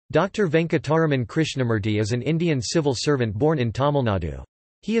Dr. Venkataraman Krishnamurthy is an Indian civil servant born in Tamil Nadu.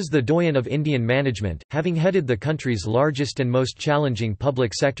 He is the doyen of Indian management, having headed the country's largest and most challenging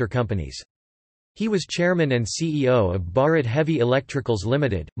public sector companies. He was chairman and CEO of Bharat Heavy Electricals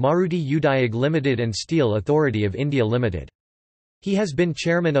Limited, Maruti Udyog Limited and Steel Authority of India Limited. He has been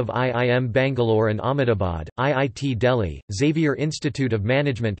chairman of IIM Bangalore and Ahmedabad, IIT Delhi, Xavier Institute of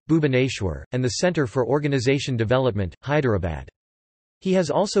Management, Bhubaneswar, and the Centre for Organisation Development, Hyderabad. He has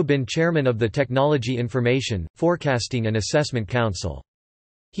also been chairman of the Technology Information, Forecasting and Assessment Council.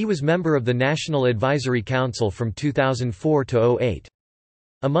 He was member of the National Advisory Council from 2004 to 2008.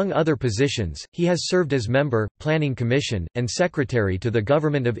 Among other positions, he has served as member, Planning Commission, and secretary to the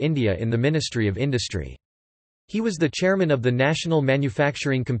Government of India in the Ministry of Industry. He was the chairman of the National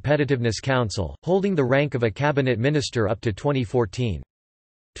Manufacturing Competitiveness Council, holding the rank of a cabinet minister up to 2014.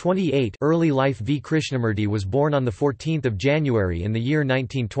 28 Early life V. Krishnamurthy was born on 14 January in the year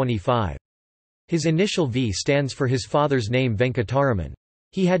 1925. His initial V stands for his father's name Venkataraman.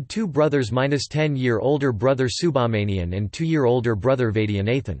 He had two brothers: 10-year-older brother Subramanian and 2-year-older brother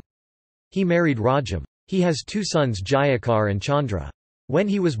Vaidyanathan. He married Rajam. He has two sons Jayakar and Chandra. When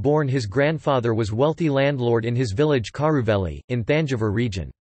he was born, his grandfather was wealthy landlord in his village Karuvelli, in Thanjavur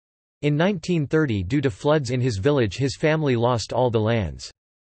region. In 1930, due to floods in his village, his family lost all the lands.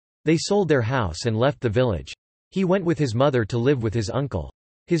 They sold their house and left the village. He went with his mother to live with his uncle.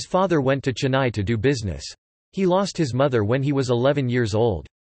 His father went to Chennai to do business. He lost his mother when he was 11 years old.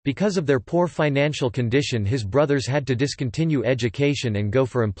 Because of their poor financial condition, his brothers had to discontinue education and go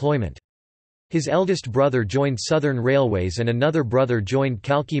for employment. His eldest brother joined Southern Railways and another brother joined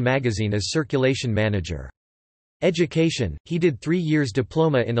Kalki magazine as circulation manager. Education: he did 3 years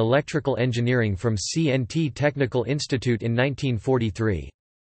diploma in electrical engineering from CNT Technical Institute in 1943.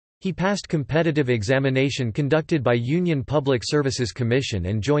 He passed competitive examination conducted by Union Public Services Commission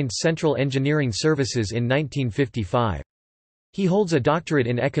and joined Central Engineering Services in 1955. He holds a doctorate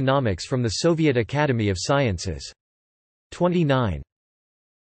in economics from the Soviet Academy of Sciences. 29.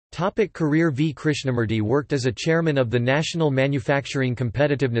 Career V. Krishnamurthy worked as a chairman of the National Manufacturing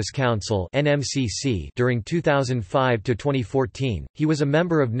Competitiveness Council (NMCC) during 2005 to 2014. He was a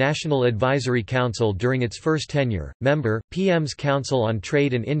member of National Advisory Council during its first tenure, member, PM's Council on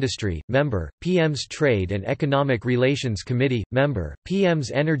Trade and Industry, member, PM's Trade and Economic Relations Committee, member,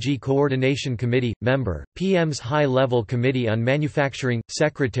 PM's Energy Coordination Committee, member, PM's High-Level Committee on Manufacturing,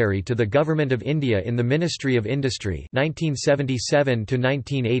 secretary to the Government of India in the Ministry of Industry 1977 to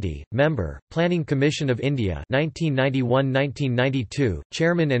 1980. Member, Planning Commission of India 1991–1992,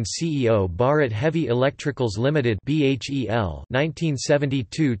 Chairman and CEO Bharat Heavy Electricals Limited (BHEL)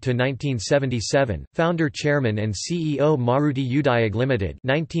 1972–1977, Founder, Chairman and CEO Maruti Udyog Limited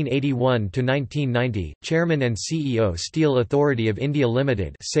 1981–1990, Chairman and CEO Steel Authority of India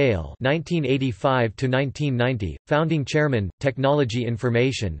Limited (SAIL) 1985–1990, Founding Chairman, Technology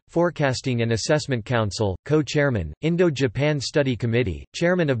Information, Forecasting and Assessment Council, Co-Chairman, Indo-Japan Study Committee,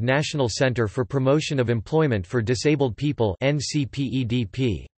 Chairman of National Center for Promotion of Employment for Disabled People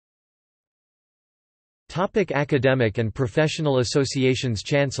 (NCPEDP). Academic and professional associations: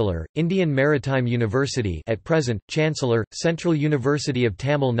 Chancellor, Indian Maritime University at present, Chancellor, Central University of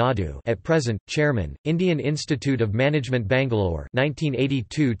Tamil Nadu at present, Chairman, Indian Institute of Management Bangalore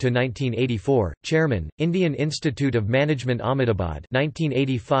 1982–1984, Chairman, Indian Institute of Management Ahmedabad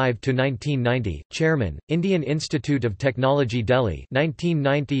 1985–1990, Chairman, Indian Institute of Technology Delhi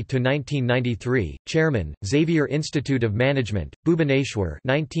 1990–1993, Chairman, Xavier Institute of Management, Bhubaneswar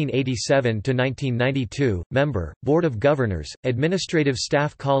 1987–1992, Member, Board of Governors, Administrative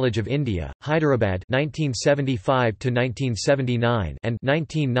Staff College of India, Hyderabad 1975–1979 and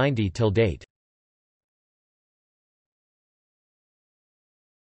 1990 till date.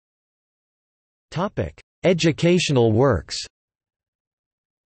 Educational works.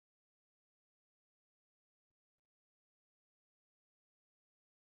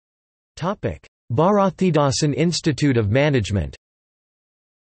 Bharathidasan Institute of Management.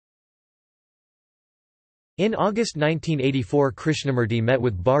 In August 1984, Krishnamurthy met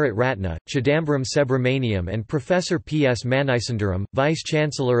with Bharat Ratna, Chidambaram Subramaniam and Professor P. S. Manisundaram,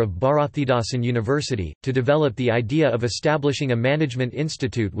 Vice-Chancellor of Bharathidasan University, to develop the idea of establishing a management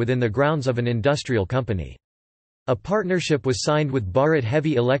institute within the grounds of an industrial company. A partnership was signed with Bharat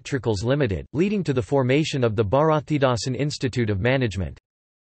Heavy Electricals Limited, leading to the formation of the Bharathidasan Institute of Management.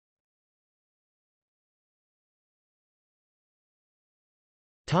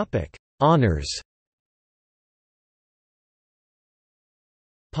 Honours.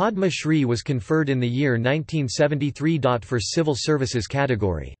 Padma Shri was conferred in the year 1973. For civil services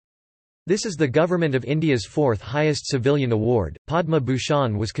category. This is the Government of India's fourth highest civilian award. Padma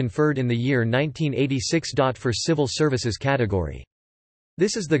Bhushan was conferred in the year 1986. For civil services category.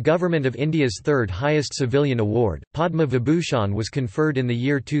 This is the Government of India's third highest civilian award. Padma Vibhushan was conferred in the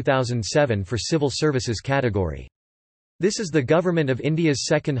year 2007 for civil services category. This is the Government of India's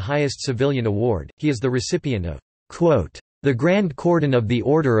second highest civilian award. He is the recipient of the Grand Cordon of the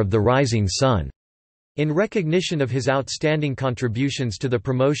Order of the Rising Sun, in recognition of his outstanding contributions to the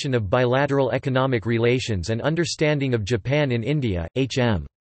promotion of bilateral economic relations and understanding of Japan in India. H.M.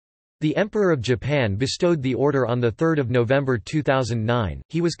 The Emperor of Japan bestowed the order on 3 November 2009.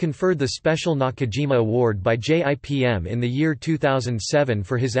 He was conferred the Special Nakajima Award by JIPM in the year 2007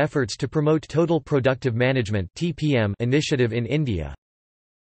 for his efforts to promote Total Productive Management (TPM) initiative in India.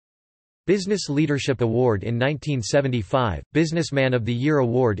 Business Leadership Award in 1975, Businessman of the Year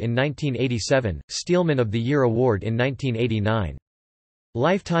Award in 1987, Steelman of the Year Award in 1989.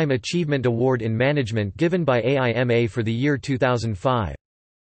 Lifetime Achievement Award in Management given by AIMA for the year 2005.